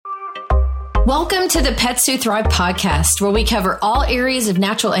Welcome to the Pets Who Thrive podcast, where we cover all areas of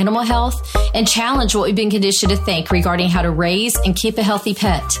natural animal health and challenge what we've been conditioned to think regarding how to raise and keep a healthy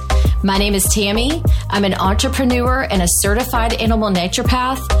pet. My name is Tammy. I'm an entrepreneur and a certified animal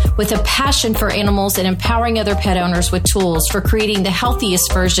naturopath with a passion for animals and empowering other pet owners with tools for creating the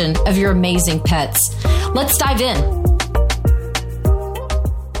healthiest version of your amazing pets. Let's dive in.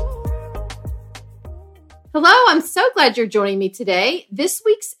 Hello, I'm so glad you're joining me today. This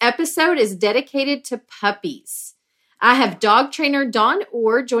week's episode is dedicated to puppies. I have dog trainer Dawn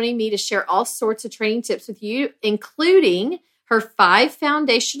Orr joining me to share all sorts of training tips with you, including her 5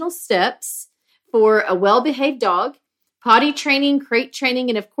 foundational steps for a well-behaved dog, potty training, crate training,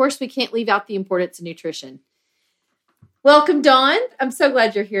 and of course, we can't leave out the importance of nutrition. Welcome, Dawn. I'm so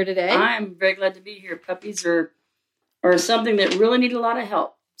glad you're here today. I'm very glad to be here. Puppies are something that really need a lot of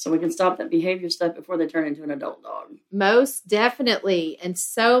help. So we can stop that behavior stuff before they turn into an adult dog. Most definitely. And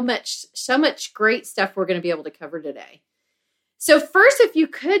so much great stuff we're going to be able to cover today. So first, if you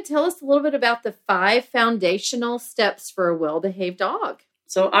could tell us a little bit about the 5 foundational steps for a well-behaved dog.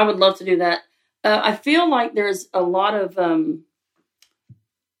 So I would love to do that. I feel like there's a lot of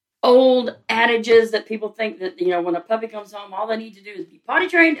old adages that people think that, when a puppy comes home, all they need to do is be potty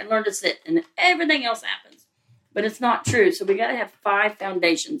trained and learn to sit and everything else happens. But it's not true. So we got to have 5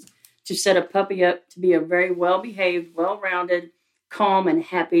 foundations to set a puppy up to be a very well-behaved, well-rounded, calm, and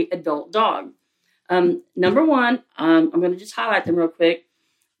happy adult dog. Number 1, I'm going to just highlight them real quick,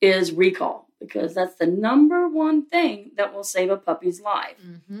 is recall. Because that's the number 1 thing that will save a puppy's life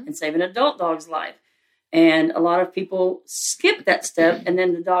and save an adult dog's life. And a lot of people skip that step, and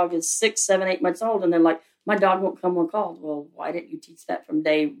then the dog is 6, 7, 8 months old, and they're like, my dog won't come when called. Well, why didn't you teach that from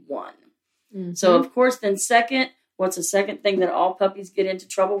day 1? So, of course, then second, what's the second thing that all puppies get into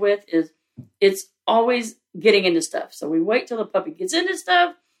trouble with is it's always getting into stuff. So we wait till the puppy gets into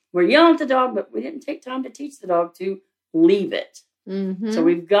stuff. We're yelling at the dog, but we didn't take time to teach the dog to leave it. So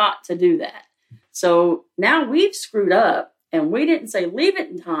we've got to do that. So now we've screwed up and we didn't say leave it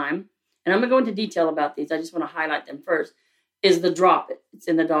in time. And I'm going to go into detail about these. I just want to highlight them first. Is the drop it. It's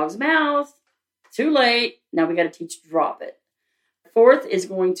in the dog's mouth. Too late. Now we got to teach drop it. 4th is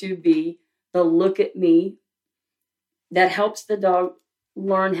going to be the look at me. That helps the dog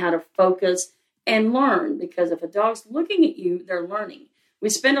learn how to focus and learn, because if a dog's looking at you, they're learning. We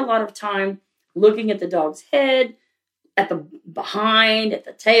spend a lot of time looking at the dog's head, at the behind, at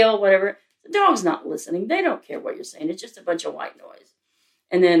the tail, whatever. The dog's not listening. They don't care what you're saying. It's just a bunch of white noise.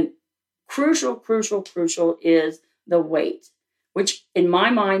 And then crucial is the wait, which in my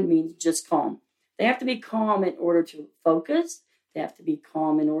mind means just calm. They have to be calm in order to focus. They have to be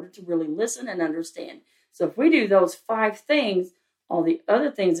calm in order to really listen and understand. So if we do those 5 things, all the other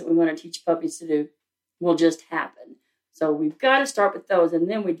things that we want to teach puppies to do will just happen. So we've got to start with those, and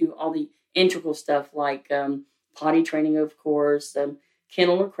then we do all the integral stuff like potty training, of course,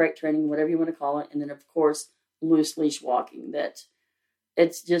 kennel or crate training, whatever you want to call it, and then, of course, loose leash walking. That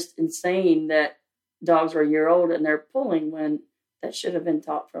it's just insane that dogs are a year old and they're pulling when that should have been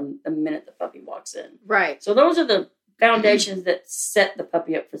taught from the minute the puppy walks in. Right. So those are the foundations that set the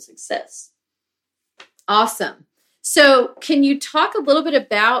puppy up for success. Awesome. So can you talk a little bit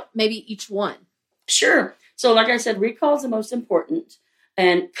about maybe each one? Sure. So like I said, recall is the most important,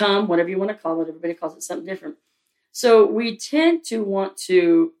 and come, whatever you want to call it, everybody calls it something different. So we tend to want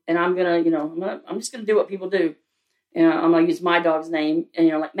to, and I'm just going to do what people do. I'm going to use my dog's name, and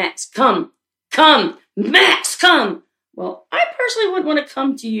like, Max, come, Max, come. Well, I personally wouldn't want to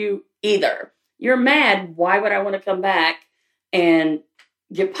come to you either. You're mad. Why would I want to come back and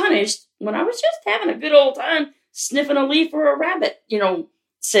get punished when I was just having a good old time sniffing a leaf or a rabbit,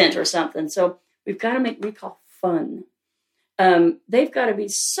 scent or something? So we've got to make recall fun. They've got to be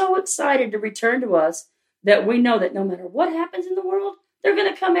so excited to return to us that we know that no matter what happens in the world, they're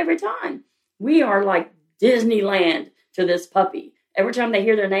going to come every time. We are like Disneyland to this puppy. Every time they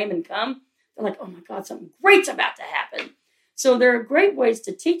hear their name and come, they're like, oh my God, something great's about to happen. So there are great ways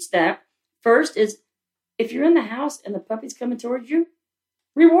to teach that. First is, if you're in the house and the puppy's coming towards you,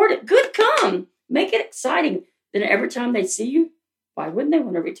 reward it. Good come. Make it exciting. Then every time they see you, why wouldn't they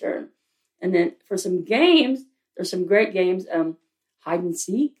want to return? And then for some games, there's some great games. Hide and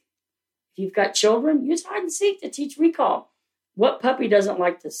seek. If you've got children, use hide and seek to teach recall. What puppy doesn't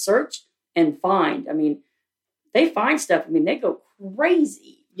like to search and find? I mean, they find stuff. I mean, they go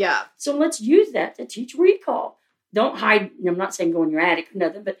crazy. Yeah. So let's use that to teach recall. Don't hide. I'm not saying go in your attic or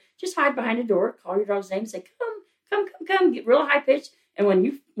nothing, but just hide behind a door. Call your dog's name and say, come. Get real high pitched. And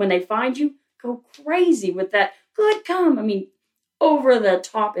when they find you, go crazy with that. Good come. I mean, over the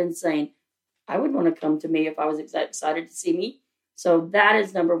top insane. I would want to come to me if I was excited to see me. So that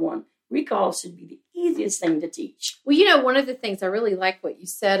is number 1. recall should be the easiest thing to teach. Well, one of the things I really like what you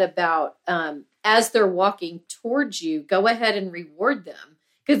said about as they're walking towards you, go ahead and reward them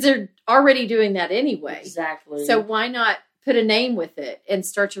because they're already doing that anyway. Exactly. So why not put a name with it and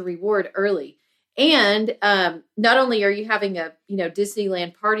start to reward early? And not only are you having a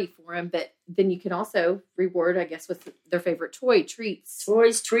Disneyland party for them, but then you can also reward, I guess, with their favorite treats.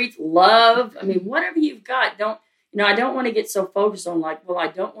 Toys, treats, love. I mean, whatever you've got. I don't want to get so focused on I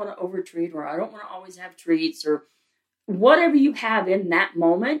don't want to over treat, or I don't want to always have treats, or whatever you have in that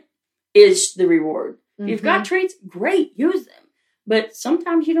moment is the reward. If you've got treats, great, use them. But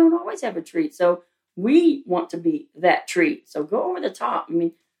sometimes you don't always have a treat. So we want to be that treat. So go over the top. I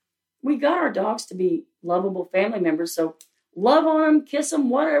mean, we got our dogs to be lovable family members. So love on them, kiss them,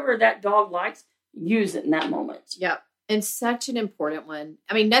 whatever that dog likes, use it in that moment. Yep. And such an important one.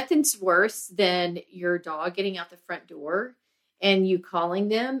 I mean, nothing's worse than your dog getting out the front door and you calling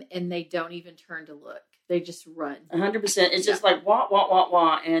them and they don't even turn to look. They just run. 100%. It's just like, wah, wah, wah,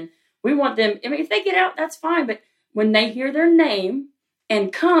 wah. And we want them, I mean, if they get out, that's fine. But when they hear their name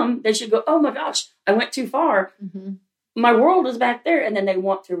and come, they should go, oh my gosh, I went too far. Mm-hmm. My world is back there. And then they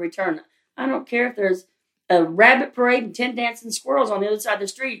want to return. I don't care if there's a rabbit parade and 10 dancing squirrels on the other side of the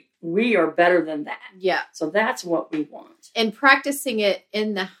street. We are better than that. Yeah. So that's what we want. And practicing it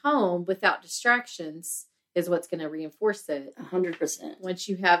in the home without distractions is what's going to reinforce it. 100%. Once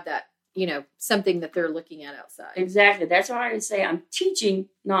you have that, something that they're looking at outside. Exactly. That's why I would say I'm teaching,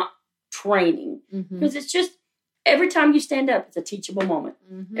 not training. Because it's just, every time you stand up, it's a teachable moment.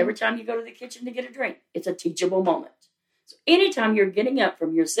 Mm-hmm. Every time you go to the kitchen to get a drink, it's a teachable moment. So anytime you're getting up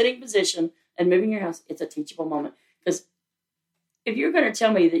from your sitting position and moving your house, it's a teachable moment. Because if you're going to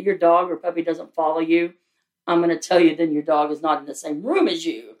tell me that your dog or puppy doesn't follow you, I'm going to tell you then your dog is not in the same room as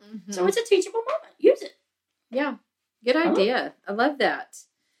you. Mm-hmm. So it's a teachable moment. Use it. Yeah. Good idea. I love that.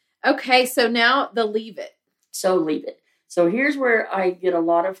 Okay. So now the leave it. So leave it. So here's where I get a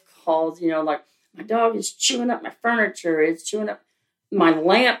lot of calls, like my dog is chewing up my furniture. It's chewing up my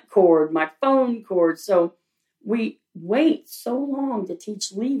lamp cord, my phone cord. So we wait so long to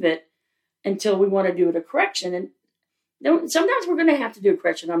teach leave it until we want to do it a correction. And sometimes we're going to have to do a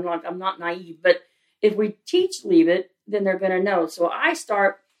correction. I'm not naive, but if we teach leave it, then they're going to know. So I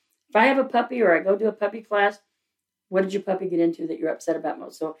start, if I have a puppy or I go to a puppy class, what did your puppy get into that you're upset about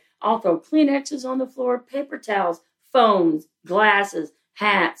most? So I'll throw Kleenexes on the floor, paper towels, phones, glasses,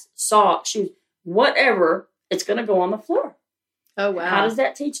 hats, socks, shoes, whatever. It's going to go on the floor. Oh, wow. How does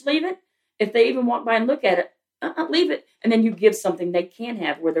that teach leave it? If they even walk by and look at it, leave it. And then you give something they can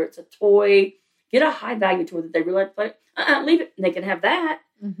have, whether it's a toy, get a high value toy that they really like to play. Leave it. And they can have that.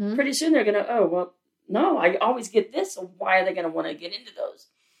 Mm-hmm. Pretty soon they're going to, oh, well, no, I always get this. So why are they going to want to get into those?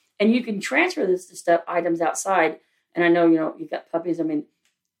 And you can transfer this to items outside. And I know, you've got puppies. I mean,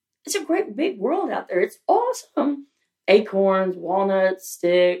 it's a great big world out there. It's awesome. Acorns, walnuts,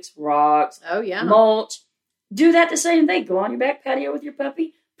 sticks, rocks. Oh, yeah. Mulch. Do that the same thing. Go on your back patio with your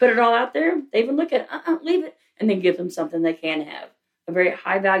puppy. Put it all out there. They even look at it. Leave it. And then give them something they can have. A very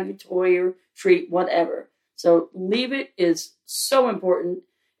high value toy or treat, whatever. So leave it is so important,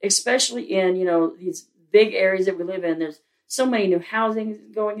 especially in, these big areas that we live in. There's so many new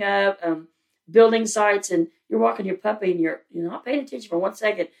housing going up, building sites, and you're walking your puppy and you're not paying attention for 1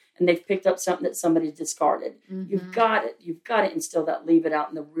 second and they've picked up something that somebody discarded. Mm-hmm. You've got to instill that leave it out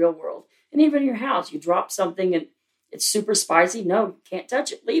in the real world. And even in your house, you drop something and it's super spicy. No, you can't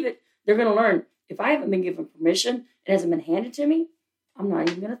touch it. Leave it. They're going to learn. If I haven't been given permission, it hasn't been handed to me, I'm not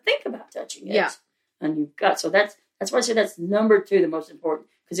even going to think about touching it. Yeah. And so that's why I say that's number 2, the most important,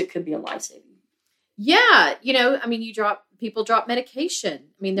 because it could be a life-saving. Yeah. People drop medication.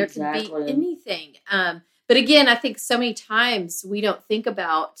 I mean, there exactly. Could be anything. But again, I think so many times we don't think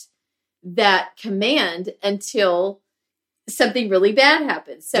about that command until something really bad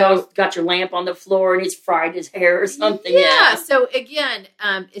happens. So Dog's got your lamp on the floor and he's fried his hair or something. Yeah. So again,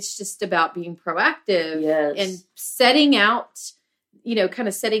 it's just about being proactive and setting out, kind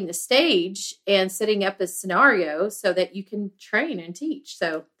of setting the stage and setting up a scenario so that you can train and teach.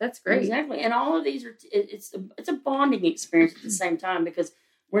 So that's great. Exactly. And all of these it's a bonding experience at the same time, because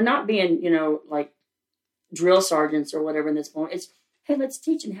we're not being, like drill sergeants or whatever in this moment. It's, hey, let's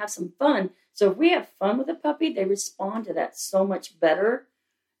teach and have some fun. So if we have fun with a puppy, they respond to that so much better,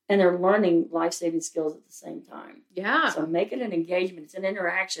 and they're learning life-saving skills at the same time. Yeah. So make it an engagement. It's an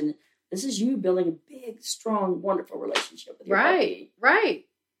interaction. This is you building a big, strong, wonderful relationship with your puppy. Right.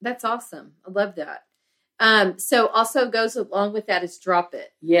 That's awesome. I love that. So also goes along with that is drop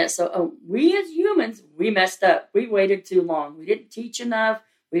it. Yeah. So we as humans, we messed up. We waited too long. We didn't teach enough.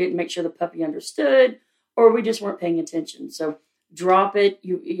 We didn't make sure the puppy understood, or we just weren't paying attention. So drop it.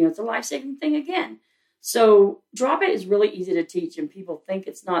 You know, it's a life-saving thing again. So drop it is really easy to teach, and people think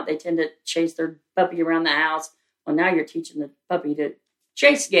it's not. They tend to chase their puppy around the house. Well, now you're teaching the puppy to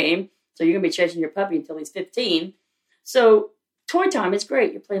chase game. So you're going to be chasing your puppy until he's 15. So toy time is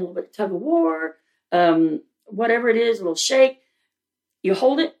great. You're playing a little bit of tug of war, whatever it is, a little shake. You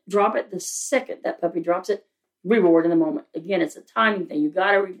hold it, drop it. The second that puppy drops it, reward in the moment. Again, it's a timing thing. You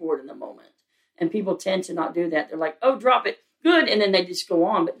got to reward in the moment. And people tend to not do that. They're like, oh, drop it. Good. And then they just go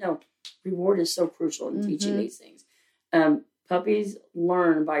on. But no, reward is so crucial in teaching these things. Puppies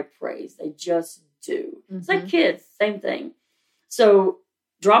learn by praise. They just do. It's like kids, same thing. So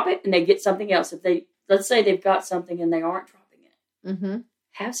drop it and they get something else. If they, let's say they've got something and they aren't dropping it,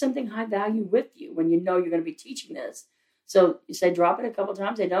 have something high value with you when you know you're going to be teaching this. So you say drop it a couple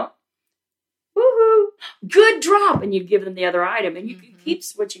times, they don't. Woohoo! Good drop, and you give them the other item, and you can keep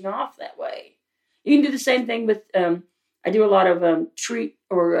switching off that way. You can do the same thing with. I do a lot of treat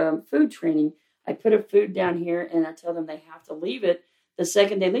or food training. I put a food down here, and I tell them they have to leave it. The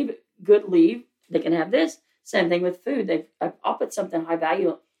second they leave it, good leave. They can have this. Same thing with food. I'll put something high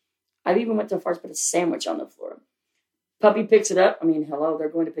value. I've even went so far as to put a sandwich on the floor. Puppy picks it up. I mean, hello, they're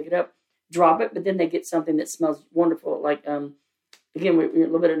going to pick it up. Drop it, but then they get something that smells wonderful. Like, again, we're a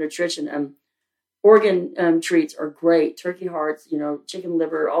little bit of nutrition. Organ treats are great. Turkey hearts, you know, chicken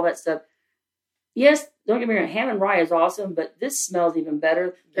liver, all that stuff. Yes, don't get me wrong, ham and rye is awesome, but this smells even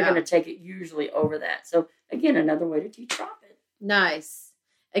better. They're going to take it usually over that. So, again, another way to teach drop it. Nice.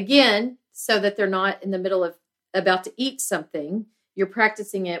 Again, so that they're not in the middle of about to eat something, you're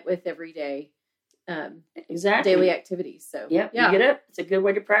practicing it with everyday daily activities. So you get up. It's a good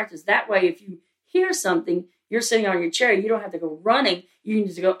way to practice. That way, if you hear something, you're sitting on your chair, you don't have to go running. You can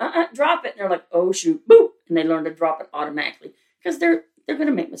just go, drop it. And they're like, oh, shoot, boop. And they learn to drop it automatically because they're going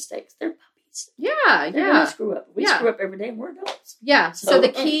to make mistakes. They're puppies. They're going to screw up. We screw up every day and we're adults. Yeah. So the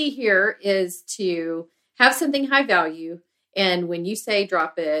key here is to have something high value. And when you say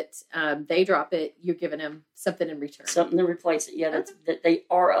drop it, they drop it, you're giving them something in return. Something to replace it. Yeah, that they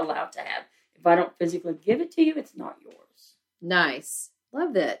are allowed to have. If I don't physically give it to you, it's not yours. Nice.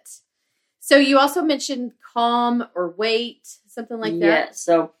 Love it. So you also mentioned calm or wait, something like that? Yeah,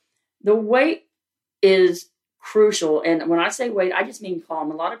 so the wait is crucial. And when I say wait, I just mean calm.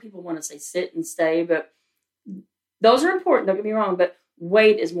 A lot of people want to say sit and stay, but those are important. Don't get me wrong, but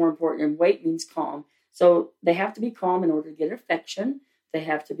wait is more important. And wait means calm. So they have to be calm in order to get affection. They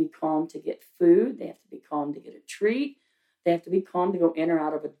have to be calm to get food. They have to be calm to get a treat. They have to be calm to go in or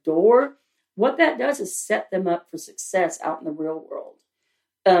out of a door. What that does is set them up for success out in the real world.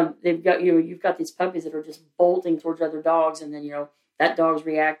 They've got you've got these puppies that are just bolting towards other dogs, and then that dog's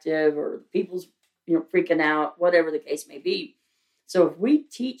reactive or people's freaking out, whatever the case may be. So if we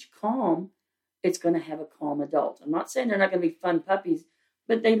teach calm, it's going to have a calm adult. I'm not saying they're not going to be fun puppies,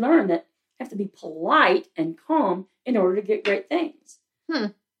 but they learn that have to be polite and calm in order to get great things.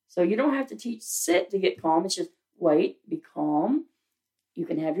 So you don't have to teach sit to get calm. It's just wait, be calm. You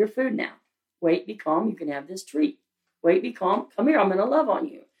can have your food now. Wait, be calm. You can have this treat. Wait, be calm. Come here. I'm going to love on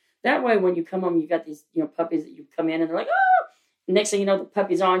you. That way, when you come home, you got these puppies that you come in and they're like, oh. Next thing you know, the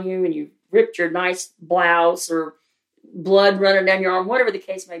puppy's on you and you ripped your nice blouse or blood running down your arm, whatever the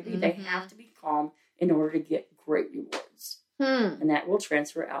case may be. They have to be calm in order to get great rewards. And that will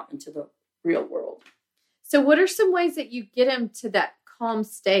transfer out into the real world. So what are some ways that you get them to that calm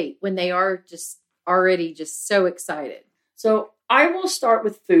state when they are just already just so excited? So I will start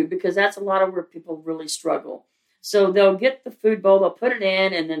with food because that's a lot of where people really struggle. So they'll get the food bowl, they'll put it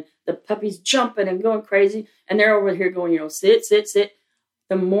in, and then the puppy's jumping and going crazy, and they're over here going, sit, sit, sit.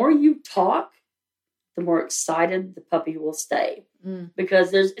 The more you talk, the more excited the puppy will stay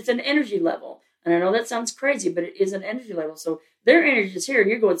because it's an energy level. And I know that sounds crazy, but it is an energy level. So their energy is here, and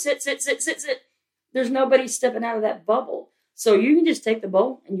you're going, sit, sit, sit, sit, sit. There's nobody stepping out of that bubble. So you can just take the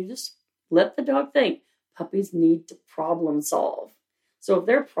bowl, and you just let the dog think. Puppies need to problem solve. So if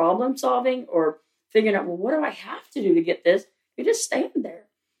they're problem solving or figuring out, well, what do I have to do to get this? You just stand there.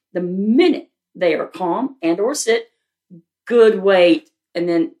 The minute they are calm and or sit, good wait. And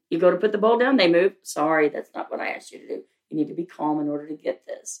then you go to put the bowl down, they move. Sorry, that's not what I asked you to do. You need to be calm in order to get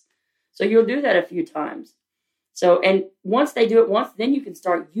this. So you'll do that a few times. So, and once they do it once, then you can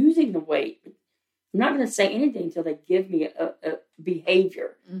start using the wait. I'm not going to say anything until they give me a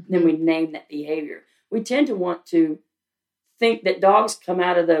behavior. And then we name that behavior. We tend to want to think that dogs come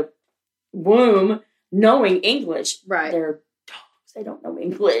out of the womb knowing English. Right. They're dogs. They don't know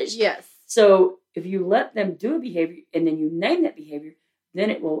English. Yes. So if you let them do a behavior and then you name that behavior, then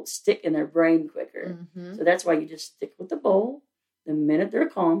it will stick in their brain quicker. So that's why you just stick with the bowl. The minute they're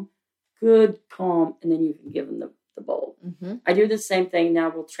calm, good, calm, and then you can give them the bowl. Mm-hmm. I do the same thing now.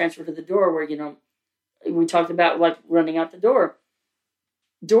 We'll transfer to the door where, we talked about like running out the door.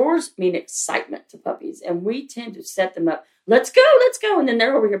 Doors mean excitement to puppies, and we tend to set them up. Let's go. And then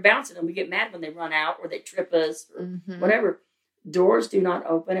they're over here bouncing, and we get mad when they run out or they trip us or whatever. Doors do not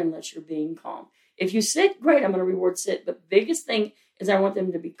open unless you're being calm. If you sit, great, I'm going to reward sit. But biggest thing is I want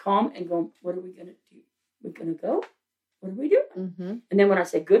them to be calm and go, what are we going to do? We're going to go? What are we doing? Mm-hmm. And then when I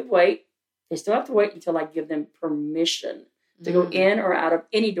say good wait, they still have to wait until I give them permission to go in or out of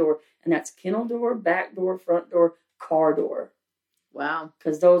any door. And that's kennel door, back door, front door, car door. Wow.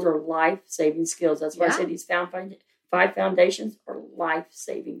 Because those are life-saving skills. That's why I say these 5 foundations are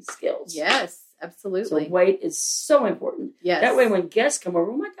life-saving skills. Yes, absolutely. So wait is so important. Yes. That way when guests come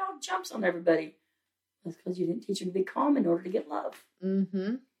over, my dog jumps on everybody. That's because you didn't teach them to be calm in order to get love.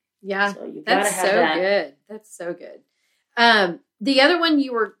 Mm-hmm. Yeah, So you got to that's have so that. good. That's so good. The other one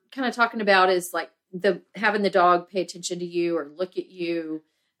you were kind of talking about is like having the dog pay attention to you or look at you,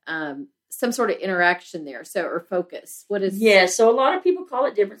 some sort of interaction there. So, or focus. What is? Yeah, so a lot of people call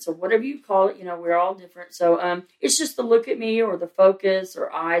it different. So whatever you call it, we're all different. So it's just the look at me or the focus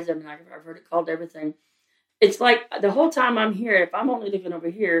or eyes. I mean, I've heard it called everything. It's like the whole time I'm here, if I'm only looking over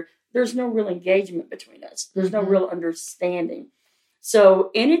here, there's no real engagement between us. There's no real understanding.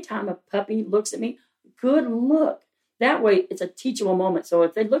 So anytime a puppy looks at me, good look. That way it's a teachable moment. So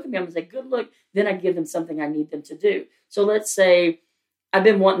if they look at me, I'm going to say, good look. Then I give them something I need them to do. So let's say I've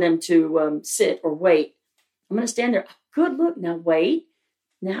been wanting them to sit or wait. I'm going to stand there. Good look. Now wait.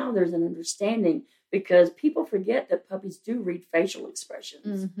 Now there's an understanding because people forget that puppies do read facial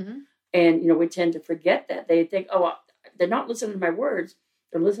expressions. Mm-hmm. And, we tend to forget that. They think, they're not listening to my words.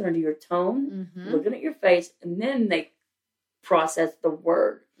 They're listening to your tone, looking at your face, and then they process the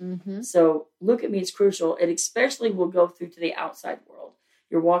word. Mm-hmm. So look at me is crucial. It especially will go through to the outside world.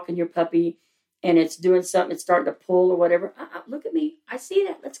 You're walking your puppy and it's doing something. It's starting to pull or whatever. Look at me. I see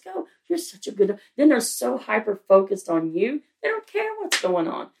that. Let's go. You're such a good. Then they're so hyper focused on you. They don't care what's going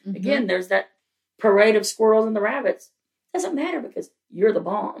on. Mm-hmm. Again, there's that parade of squirrels and the rabbits. Doesn't matter because you're the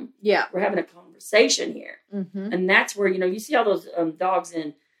bomb. Yeah. We're having a conversation here. Mm-hmm. And that's where, you see all those dogs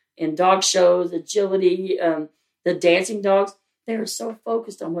in dog shows, agility, the dancing dogs. They are so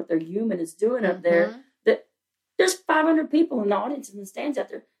focused on what their human is doing up there that there's 500 people in the audience in the stands out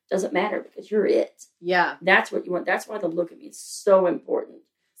there. Doesn't matter because you're it. Yeah. That's what you want. That's why the look at me is so important.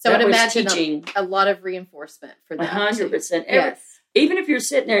 So I'd imagine a lot of reinforcement for that. 100%. Yes. Even if you're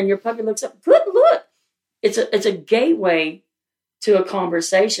sitting there and your puppy looks up, good look. It's a gateway to a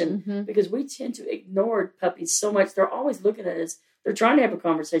conversation because we tend to ignore puppies so much. They're always looking at us. They're trying to have a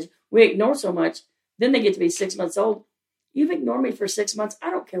conversation. We ignore so much. Then they get to be 6 months old. You've ignored me for 6 months.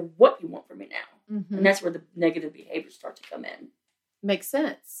 I don't care what you want from me now. Mm-hmm. And that's where the negative behaviors start to come in. Makes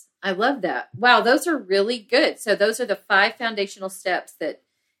sense. I love that. Wow, those are really good. So those are the 5 foundational steps that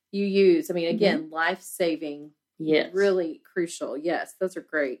you use. I mean, again, life-saving. Yes. Really crucial. Yes, those are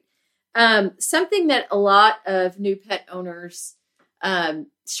great. Something that a lot of new pet owners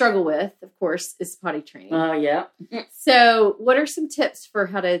struggle with, of course, is potty training. Oh, yeah. So what are some tips for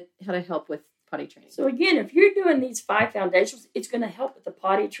how to help with potty training? So again, if you're doing these 5 foundations, it's going to help with the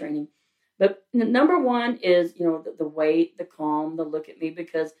potty training. But number 1 is, the wait, the calm, the look at me,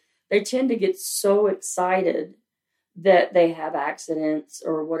 because they tend to get so excited that they have accidents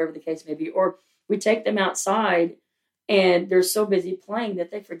or whatever the case may be. Or we take them outside and they're so busy playing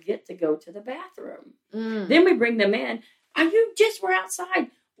that they forget to go to the bathroom. Then we bring them in. You just were outside.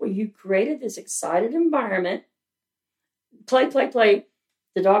 Well, you created this excited environment. Play.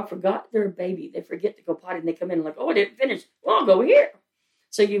 The dog forgot they're a baby. They forget to go potty and they come in like, I didn't finish. Well, I'll go here.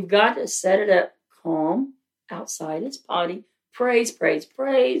 So you've got to set it up calm. Outside is potty. Praise.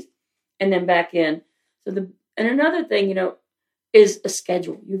 And then back in. And another thing, is a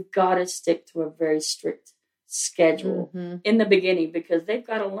schedule. You've got to stick to a very strict schedule in the beginning because they've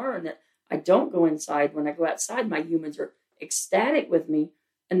got to learn that I don't go inside. When I go outside, my humans are ecstatic with me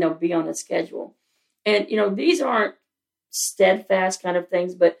and they'll be on a schedule. And, these aren't steadfast kind of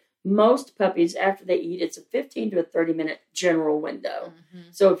things, but most puppies, after they eat, it's a 15 to a 30-minute general window.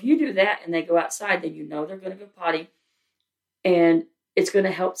 So if you do that and they go outside, then they're going to go potty. And it's going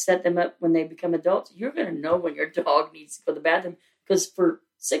to help set them up when they become adults. You're going to know when your dog needs to go to the bathroom because for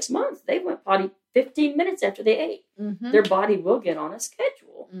 6 months, they went potty 15 minutes after they ate. Their body will get on a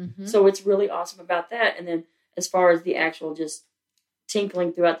schedule. So it's really awesome about that. And then as far as the actual just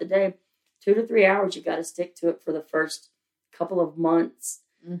tinkling throughout the day, 2 to 3 hours, you got to stick to it for the first couple of months.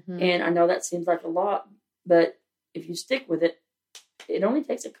 And I know that seems like a lot, but if you stick with it, it only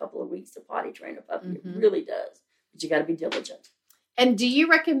takes a couple of weeks to potty train a puppy. It really does. But you got to be diligent. And do you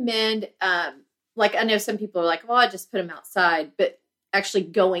recommend like, I know some people are like, well, I just put them outside, but actually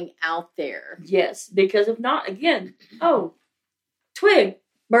going out there. Yes, because if not, again, twig,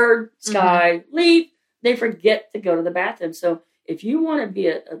 bird, sky, leaf, they forget to go to the bathroom. So if you want to be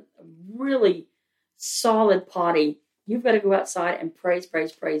a really solid potty, you've got to go outside and praise,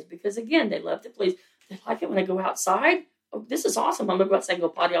 because again, they love to please. They like it when I go outside. Oh, this is awesome. I'm going to go outside and go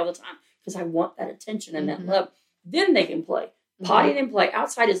potty all the time because I want that attention and that love. Then they can play. Potty, then play.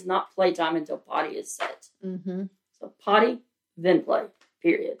 Outside is not playtime until potty is set. So potty, then play,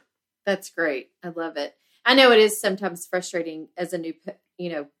 period. That's great. I love it. I know it is sometimes frustrating as a new,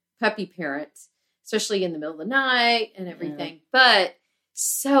 puppy parent, especially in the middle of the night and everything, but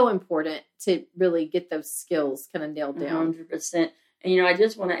so important to really get those skills kind of nailed down. 100%. And, I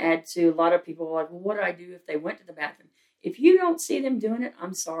just want to add to a lot of people are like, well, what do I do if they went to the bathroom? If you don't see them doing it,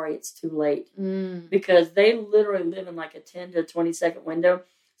 I'm sorry, it's too late. Because they literally live in like a 10 to 20 second window.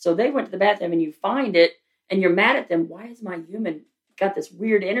 So they went to the bathroom and you find it and you're mad at them. Why has my human got this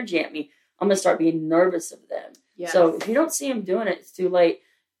weird energy at me? I'm going to start being nervous of them. Yes. So if you don't see them doing it, it's too late.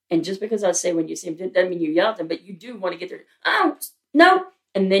 And just because I say when you see them, doesn't mean you yell at them, but you do want to get there. Oh, no.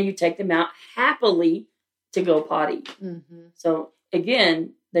 And then you take them out happily to go potty. So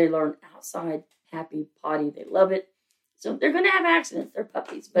again, they learn outside, happy potty. They love it. So they're going to have accidents. They're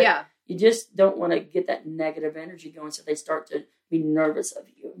puppies. But you just don't want to get that negative energy going so they start to be nervous of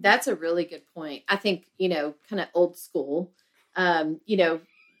you. That's a really good point. I think, kind of old school,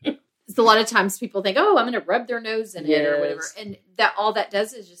 a lot of times people think, oh, I'm going to rub their nose in it or whatever. And that all that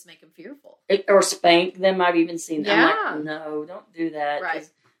does is just make them fearful. Or spank them. I've even seen that. Yeah. I'm like, no, don't do that. Right.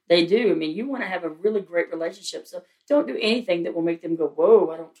 They do. I mean, you want to have a really great relationship. So don't do anything that will make them go, whoa,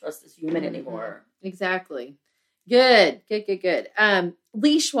 I don't trust this human anymore. Exactly. Good.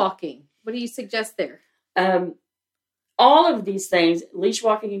 Leash walking. What do you suggest there? All of these things, leash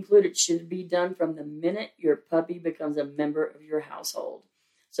walking included, should be done from the minute your puppy becomes a member of your household.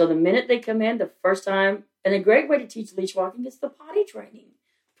 So the minute they come in, the first time, and a great way to teach leash walking is the potty training.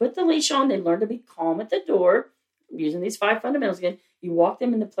 Put the leash on. They learn to be calm at the door. Using these 5 fundamentals again. You walk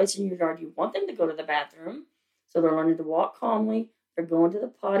them in the place in your yard you want them to go to the bathroom. So they're learning to walk calmly. They're going to the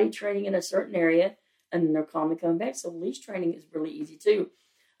potty training in a certain area. And then they're calmly coming back. So leash training is really easy too.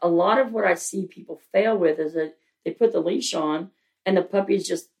 A lot of what I see people fail with is that they put the leash on and the puppy is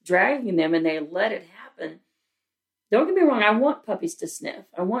just dragging them and they let it happen. Don't get me wrong. I want puppies to sniff.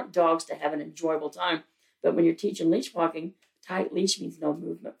 I want dogs to have an enjoyable time. But when you're teaching leash walking, tight leash means no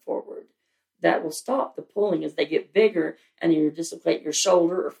movement forward. That will stop the pulling as they get bigger and you're dislocating your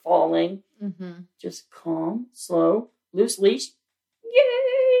shoulder or falling. Just calm, slow, loose leash.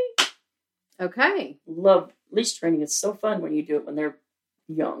 Yay! Okay. Love leash training. It's so fun when you do it when they're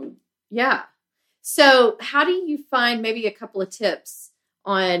young. Yeah. So how do you find maybe a couple of tips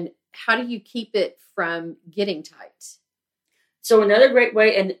on how do you keep it from getting tight? So another great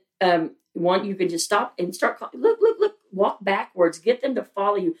way, and one, you can just stop and start calling, look, walk backwards, get them to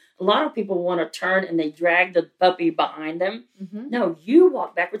follow you. A lot of people want to turn and they drag the puppy behind them. No, you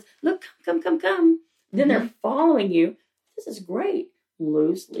walk backwards. Look, come. Then they're following you. This is great.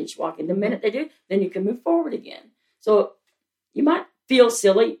 Loose leash walking. The minute they do, then you can move forward again. So you might feel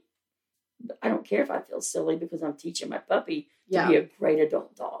silly, but I don't care if I feel silly because I'm teaching my puppy to be a great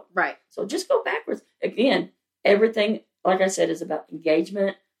adult dog. Right. So just go backwards. Again, everything, like I said, is about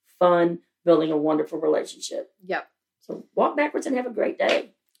engagement, fun, building a wonderful relationship. Yep. So walk backwards and have a great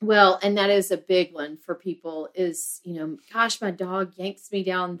day. Well, and that is a big one for people is, gosh, my dog yanks me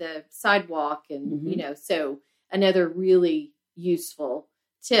down the sidewalk. And, so another really useful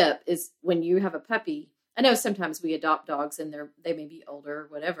tip is when you have a puppy, I know sometimes we adopt dogs and they may be older or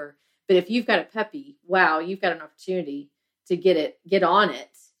whatever, but if you've got a puppy, wow, you've got an opportunity to get on it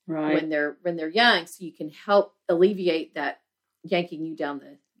when they're young, so you can help alleviate that yanking you down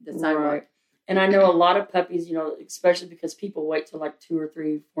the sidewalk. Right. And I know a lot of puppies, especially because people wait till like 2 or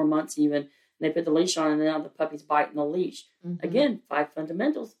 3, 4 months even, and they put the leash on and now the puppy's biting the leash. Again, 5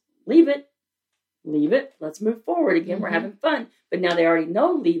 fundamentals. Leave it. Let's move forward again. We're having fun. But now they already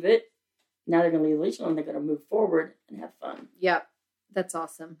know leave it. Now they're going to leave the leash on and they're going to move forward and have fun. Yep. That's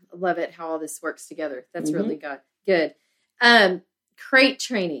awesome. I love it how all this works together. That's really good. Crate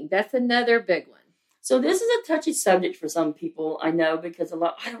training. That's another big one. So this is a touchy subject for some people, I know, because I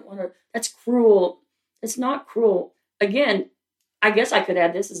don't want to, that's cruel. It's not cruel. Again, I guess I could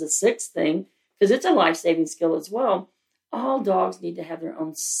add this as a 6th thing, because it's a life-saving skill as well. All dogs need to have their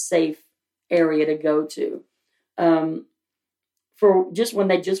own safe area to go to. For just when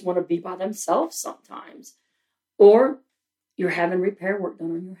they just want to be by themselves sometimes. Or you're having repair work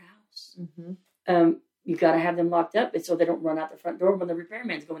done on your house. You got to have them locked up so they don't run out the front door when the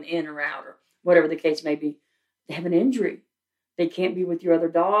repairman's going in or out, or whatever the case may be. They have an injury. They can't be with your other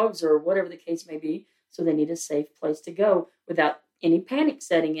dogs or whatever the case may be. So they need a safe place to go without any panic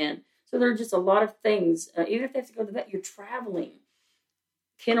setting in. So there are just a lot of things. Even if they have to go to the vet, you're traveling.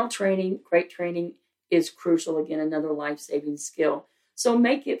 Kennel training, crate training is crucial. Again, another life-saving skill. So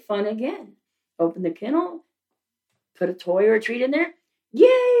make it fun again. Open the kennel, put a toy or a treat in there.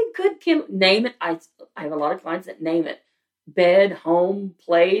 Yay, good kennel. Name it. I have a lot of clients that name it. Bed, home,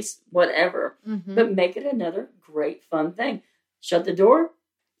 place, whatever. Mm-hmm. But make it another great fun thing. Shut the door,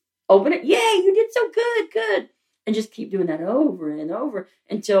 open it. Yay, you did so good. And just keep doing that over and over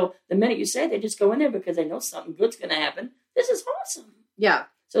until the minute you say, they just go in there because they know something good's going to happen. This is awesome. Yeah.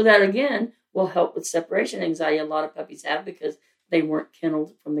 So that, again, will help with separation anxiety a lot of puppies have because they weren't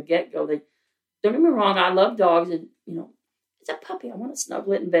kennelled from the get-go. They, don't get me wrong, I love dogs and, it's a puppy. I want to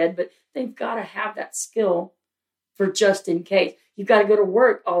snuggle it in bed, but they've got to have that skill for just in case. You've got to go to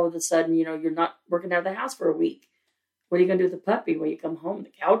work all of a sudden, you're not working out of the house for a week. What are you going to do with the puppy when you come home?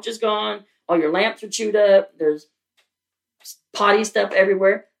 The couch is gone. All your lamps are chewed up. There's potty stuff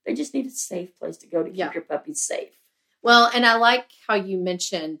everywhere. They just need a safe place to go to keep your puppies safe. Well, and I like how you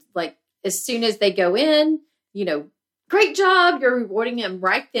mentioned, like, as soon as they go in, great job. You're rewarding them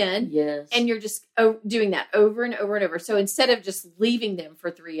right then. Yes. And you're just doing that over and over and over. So instead of just leaving them for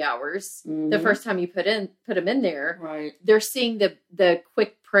 3 hours, the first time you put them in there, right, they're seeing the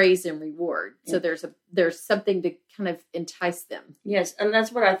quick praise and reward. So there's something to kind of entice them. Yes. And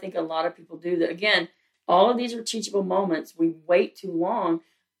that's what I think a lot of people do. That, again, all of these are teachable moments. We wait too long.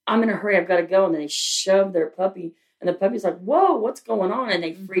 I'm in a hurry. I've got to go. And then they shove their puppy. And the puppy's like, whoa, what's going on? And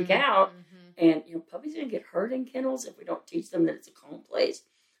they freak out. Mm-hmm. And, puppies are going to get hurt in kennels if we don't teach them that it's a calm place.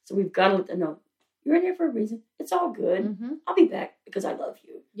 So we've got to let them know, you're in there for a reason. It's all good. Mm-hmm. I'll be back because I love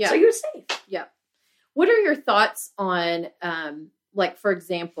you. Yeah. So you're safe. Yeah. What are your thoughts on, like, for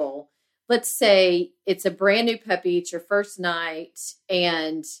example, let's say it's a brand new puppy. It's your first night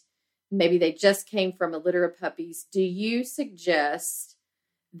and maybe they just came from a litter of puppies. Do you suggest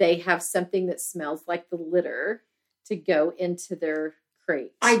they have something that smells like the litter to go into their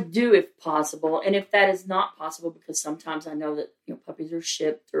crate? I do, if possible. And if that is not possible, because sometimes I know that, puppies are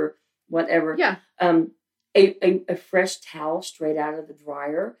shipped or whatever. Yeah. A fresh towel straight out of the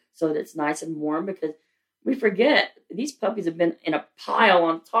dryer so that it's nice and warm, because we forget these puppies have been in a pile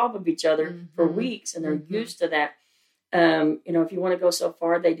on top of each other for weeks and they're used to that. If you want to go so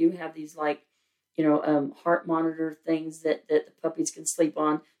far, they do have these heart monitor things that the puppies can sleep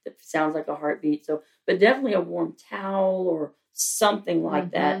on that sounds like a heartbeat. So, but definitely a warm towel or something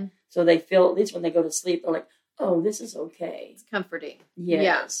like that. So they feel, at least when they go to sleep, they're like, oh, this is okay. It's comforting.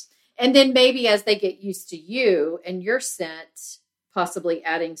 Yes. Yeah. And then maybe as they get used to you and your scent, possibly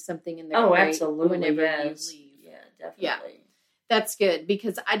adding something in their crate absolutely, whenever you leave. Yeah, definitely. Yeah. That's good,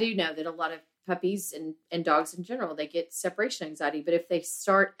 because I do know that a lot of puppies and dogs in general, they get separation anxiety. But if they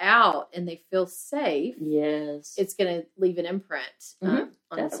start out and they feel safe, yes, it's going to leave an imprint on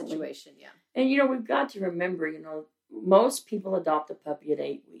definitely. the situation. Yeah. And, we've got to remember, most people adopt a puppy at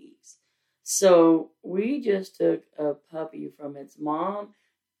 8 weeks. So we just took a puppy from its mom,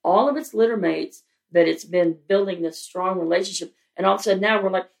 all of its litter mates, that it's been building this strong relationship. And all of a sudden now we're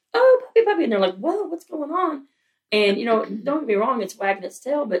like, oh, puppy. And they're like, whoa, what's going on? And, don't get me wrong, it's wagging its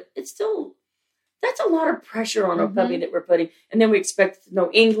tail, but it's still, that's a lot of pressure on a puppy that we're putting. And then we expect it to know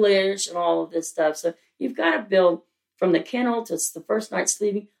English and all of this stuff. So you've got to build from the kennel to the first night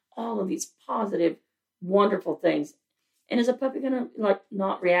sleeping, all of these positive, wonderful things. And is a puppy going to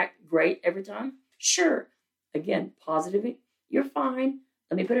not react great every time? Sure. Again, positively, you're fine.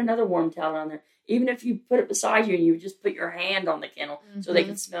 Let me put another warm towel on there. Even if you put it beside you and you just put your hand on the kennel so they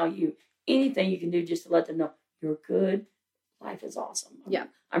can smell you. Anything you can do just to let them know you're good. Life is awesome.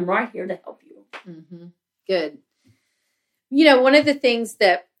 I'm right here to help you. Mm-hmm. Good. One of the things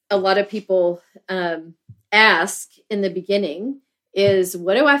that a lot of people ask in the beginning is,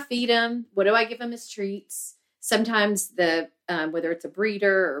 what do I feed them? What do I give them as treats? Sometimes whether it's a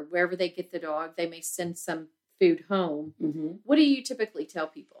breeder or wherever they get the dog, they may send some food home. What do you typically tell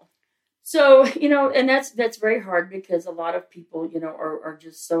people? So, and that's very hard, because a lot of people, are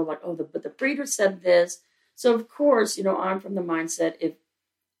just so like, oh, but the breeder said this. So, of course, I'm from the mindset, if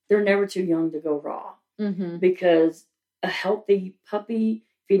they're never too young to go raw, because a healthy puppy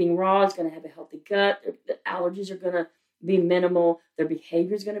feeding raw is going to have a healthy gut. The allergies are going to be minimal. Their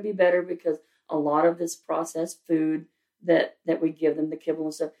behavior is going to be better, because a lot of this processed food that we give them, the kibble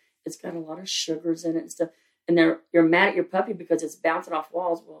and stuff, it's got a lot of sugars in it and stuff. And you're mad at your puppy because it's bouncing off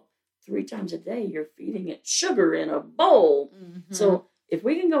walls. Well, 3 times a day, you're feeding it sugar in a bowl. So if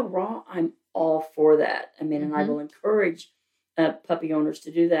we can go raw, I'm all for that. I mean, and I will encourage puppy owners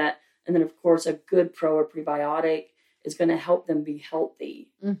to do that. And then, of course, a good pro or prebiotic is going to help them be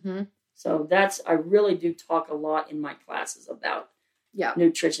healthy. Mm-hmm. So I really do talk a lot in my classes about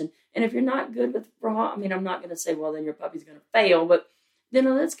nutrition. And if you're not good with raw, I mean, I'm not going to say, well, then your puppy's going to fail, but then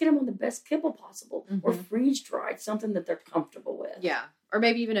let's get them on the best kibble possible or freeze dried, something that they're comfortable with. Yeah. Or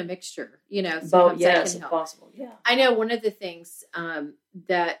maybe even a mixture, Both, yes, if possible. Yeah. I know one of the things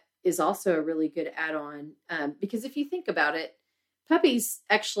that is also a really good add-on, because if you think about it, puppies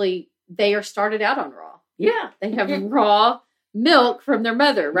actually, they are started out on raw. Yeah. They have raw milk from their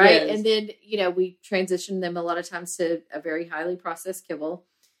mother, right? Yes. And then, we transition them a lot of times to a very highly processed kibble.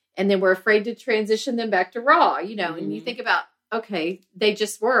 And then we're afraid to transition them back to raw, and you think about, okay, they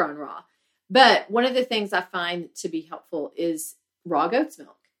just were on raw. But one of the things I find to be helpful is raw goat's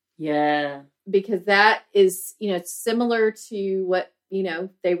milk. Yeah. Because that is, it's similar to what,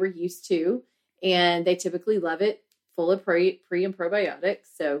 they were used to. And they typically love it, full of pre and probiotics.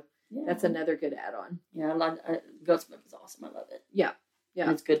 So that's another good add-on. Yeah, goat's milk is awesome. I love it. Yeah. Yeah.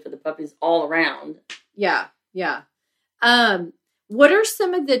 And it's good for the puppies all around. Yeah. Yeah. What are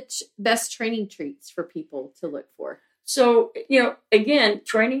some of the best training treats for people to look for? So, again,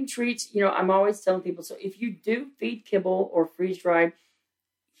 training treats, I'm always telling people, so if you do feed kibble or freeze-dried,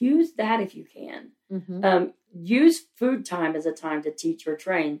 use that if you can. Mm-hmm. Use food time as a time to teach or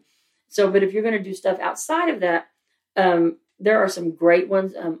train. So, but if you're going to do stuff outside of that, there are some great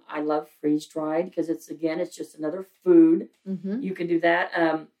ones. I love freeze-dried because it's just another food. Mm-hmm. You can do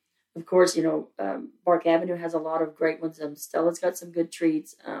that. Of course, Bark Avenue has a lot of great ones. Stella's got some good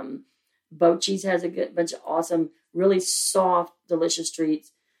treats. Boat Cheese has a good bunch of awesome, really soft, delicious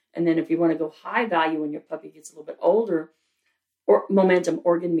treats. And then if you want to go high value when your puppy gets a little bit older, or Momentum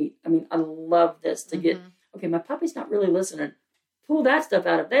organ meat. I mean, I love this to get, okay, my puppy's not really listening. Pull that stuff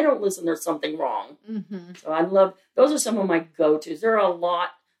out. If they don't listen, there's something wrong. Mm-hmm. So those are some of my go-tos. There are a lot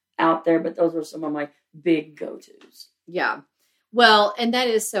out there, but those are some of my big go-tos. Yeah. Well, and that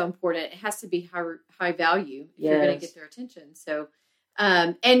is so important. It has to be high value if you're going to get their attention. So,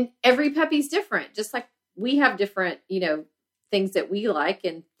 and every puppy's different, just like we have different, things that we like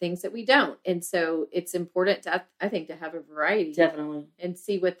and things that we don't. And so it's important I think, to have a variety. Definitely. And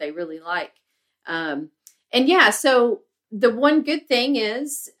see what they really like. So the one good thing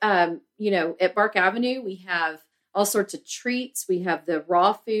is, at Bark Avenue, we have all sorts of treats. We have the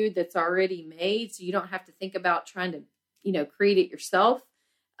raw food that's already made. So you don't have to think about trying to, create it yourself.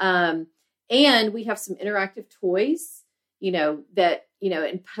 And we have some interactive toys, that,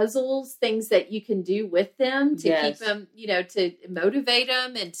 and puzzles, things that you can do with them to keep them, to motivate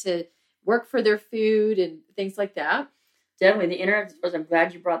them and to work for their food and things like that. Definitely. The interactive toys, I'm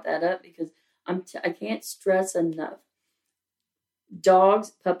glad you brought that up because I can't stress enough.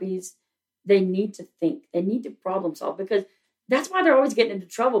 Dogs, puppies, they need to think. They need to problem solve because that's why they're always getting into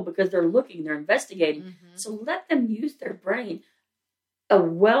trouble because they're looking, they're investigating. Mm-hmm. So let them use their brain. A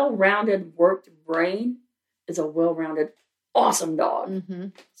well-rounded, worked brain is a well-rounded, awesome dog. Mm-hmm.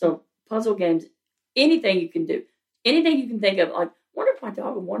 So puzzle games, anything you can do, anything you can think of, like, wonder if my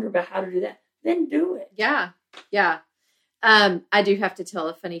dog would wonder about how to do that, then do it. Yeah. Yeah. I do have to tell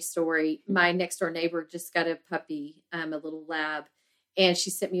a funny story. My next door neighbor just got a puppy, a little lab, and she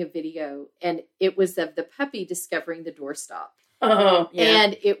sent me a video, and it was of the puppy discovering the doorstop. Oh, yeah.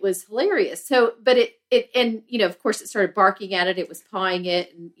 And it was hilarious. So, but and of course it started barking at it. It was pawing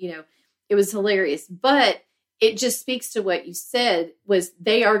it, and, it was hilarious, but it just speaks to what you said was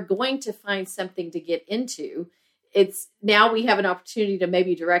they are going to find something to get into. It's now we have an opportunity to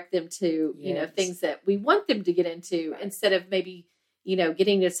maybe direct them to, things that we want them to get into instead of maybe,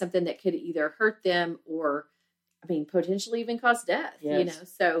 getting to something that could either hurt them or, potentially even cause death,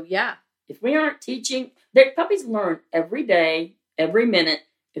 So, yeah. If we aren't teaching, their puppies learn every day, every minute.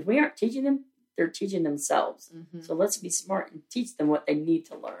 If we aren't teaching them, they're teaching themselves. Mm-hmm. So let's be smart and teach them what they need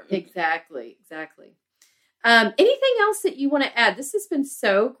to learn. Exactly. Anything else that you want to add? This has been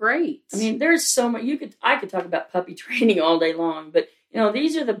so great. There's so much I could talk about puppy training all day long, but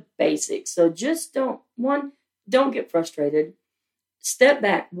these are the basics. So just don't get frustrated. Step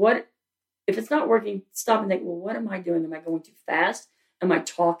back. If it's not working, stop and think, well, what am I doing? Am I going too fast? Am I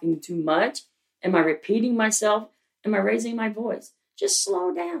talking too much? Am I repeating myself? Am I raising my voice? Just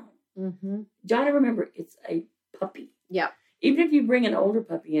slow down. Mm-hmm. Got to remember, it's a puppy. Yeah. Even if you bring an older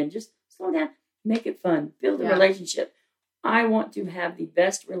puppy in, just slow down. Make it fun. Build a relationship. I want to have the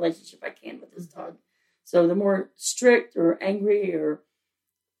best relationship I can with this dog. So the more strict or angry or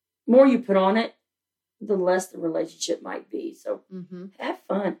more you put on it, the less the relationship might be. So have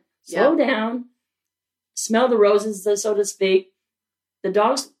fun. Slow down. Smell the roses, so to speak. The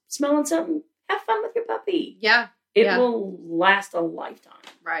dog's smelling something. Have fun with your puppy. Yeah. It will last a lifetime.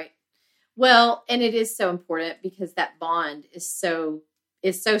 Right. Well, and it is so important because that bond is so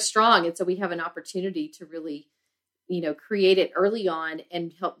strong. And so we have an opportunity to really, create it early on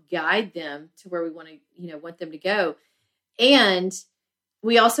and help guide them to where we want to, want them to go. And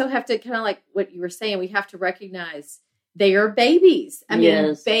we also have to kind of like what you were saying, we have to recognize they are babies. I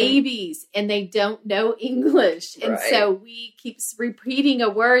mean, babies, and they don't know English. And so we keep repeating a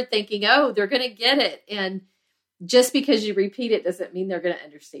word thinking, oh, they're going to get it. And just because you repeat it doesn't mean they're going to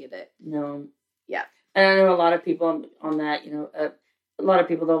understand it. No. Yeah. And I know a lot of people on that, a lot of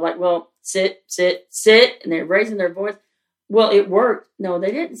people, they're like, well, sit, and they're raising their voice. Well, it worked. No,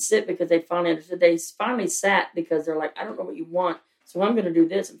 they didn't sit because they finally understood. They finally sat because they're like, I don't know what you want, so I'm going to do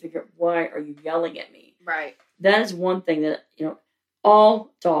this and figure out why are you yelling at me? Right. That is one thing that,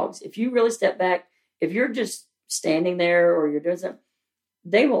 all dogs, if you really step back, if you're just standing there or you're doing something,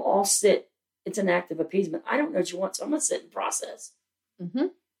 they will all sit. It's an act of appeasement. I don't know what you want, so I'm going to sit and process. Mm-hmm.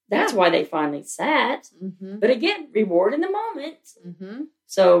 That's why they finally sat. Mm-hmm. But again, reward in the moment. Mm-hmm.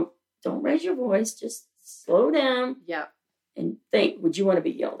 So don't raise your voice. Just slow down. Yeah. And think, would you want to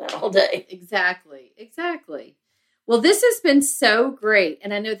be yelled at all day? Exactly. Well, this has been so great.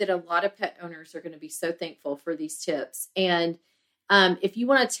 And I know that a lot of pet owners are going to be so thankful for these tips. And if you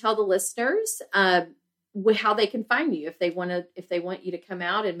want to tell the listeners how they can find you, if they want you to come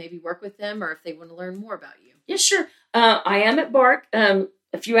out and maybe work with them, or if they want to learn more about you. Yeah, sure. I am at Bark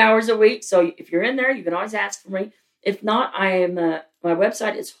a few hours a week. So if you're in there, you can always ask for me. If not, I am, my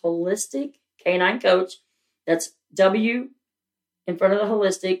website is Holistic Canine Coach. That's W in front of the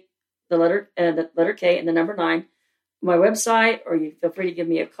holistic, the letter K and the number 9. My website, or you feel free to give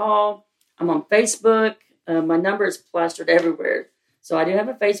me a call. I'm on Facebook. My number is plastered everywhere. So I do have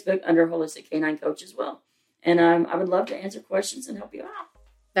a Facebook under Holistic Canine Coach as well. And I would love to answer questions and help you out.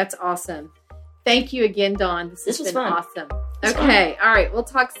 That's awesome. Thank you again, Dawn. This has been fun. Awesome. Okay. All right. We'll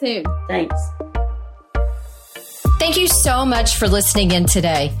talk soon. Thanks. Thank you so much for listening in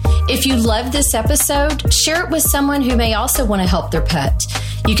today. If you loved this episode, share it with someone who may also want to help their pet.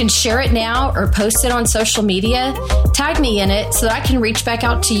 You can share it now or post it on social media. Tag me in it so that I can reach back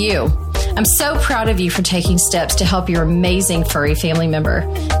out to you. I'm so proud of you for taking steps to help your amazing furry family member.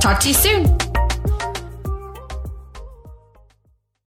 Talk to you soon.